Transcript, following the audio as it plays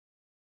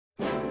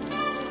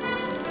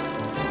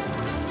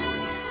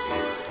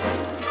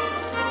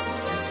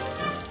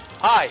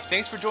Hi,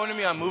 thanks for joining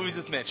me on Movies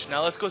with Mitch.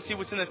 Now let's go see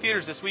what's in the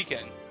theaters this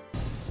weekend.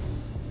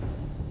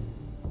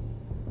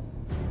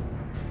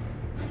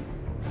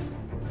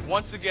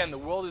 Once again, the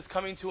world is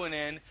coming to an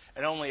end,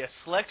 and only a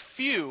select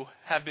few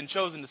have been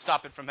chosen to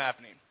stop it from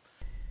happening.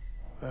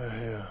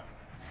 Yeah.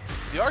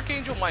 The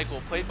Archangel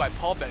Michael, played by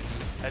Paul Bettany,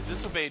 has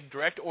disobeyed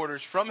direct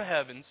orders from the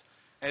heavens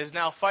and is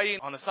now fighting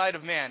on the side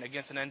of man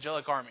against an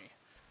angelic army.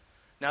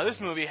 Now this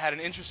movie had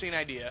an interesting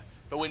idea,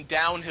 but went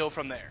downhill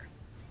from there.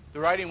 The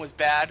writing was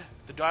bad,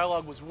 the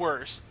dialogue was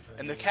worse,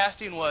 and the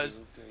casting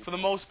was, for the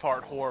most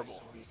part,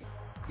 horrible.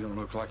 You don't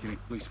look like any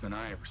policeman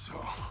I ever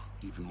saw,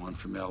 even one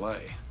from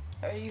L.A.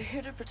 Are you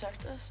here to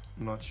protect us?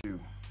 Not you.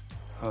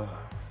 Her.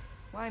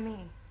 Why me?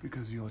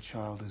 Because your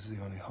child is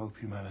the only hope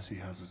humanity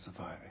has of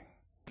surviving.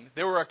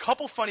 There were a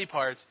couple funny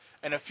parts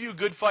and a few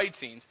good fight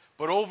scenes,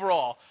 but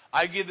overall,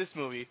 I give this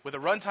movie, with a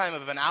runtime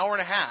of an hour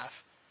and a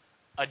half,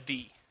 a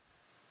D.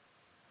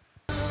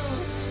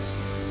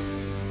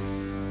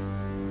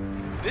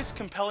 This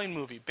compelling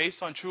movie,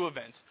 based on true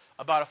events,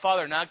 about a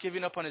father not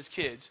giving up on his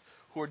kids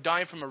who are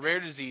dying from a rare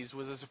disease,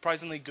 was a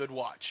surprisingly good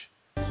watch.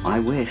 I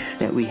wish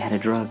that we had a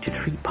drug to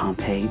treat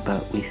Pompeii,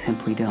 but we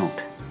simply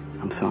don't.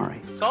 I'm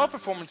sorry. Solid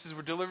performances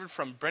were delivered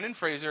from Brendan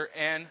Fraser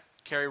and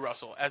Kerry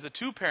Russell as the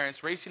two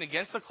parents racing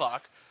against the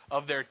clock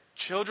of their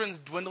children's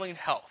dwindling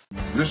health.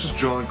 This is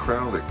John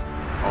Crowley.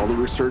 All the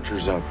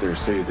researchers out there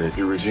say that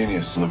you're a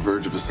genius on the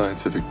verge of a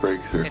scientific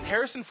breakthrough. And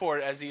Harrison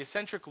Ford as the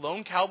eccentric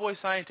lone cowboy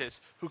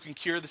scientist who can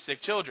cure the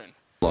sick children.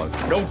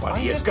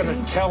 Nobody is going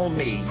to tell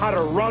me how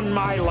to run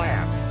my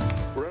lab.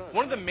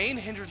 One of the main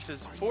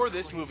hindrances for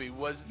this movie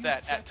was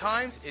that at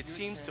times it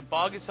seems to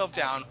bog itself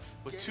down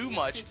with too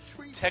much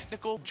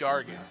technical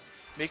jargon,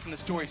 making the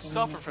story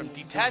suffer from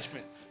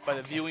detachment by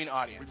the viewing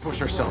audience.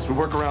 Push ourselves. We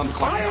work around the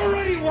clock. I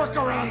already work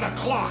around the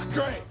clock.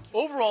 Great.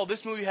 Overall,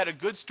 this movie had a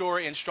good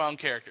story and strong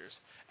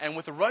characters. And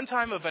with a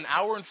runtime of an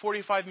hour and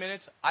 45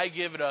 minutes, I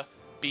give it a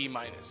B-.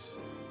 Well,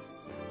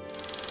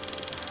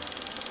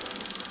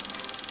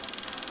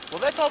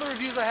 that's all the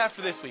reviews I have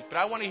for this week, but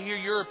I want to hear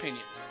your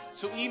opinions.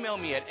 So email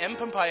me at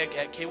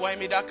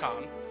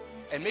mpampayak@kyma.com,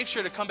 and make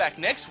sure to come back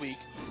next week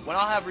when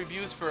I'll have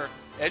reviews for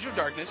Edge of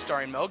Darkness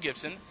starring Mel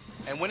Gibson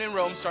and When in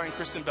Rome starring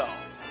Kristen Bell.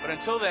 But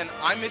until then,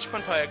 I'm Mitch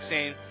Pampayak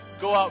saying,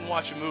 go out and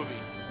watch a movie.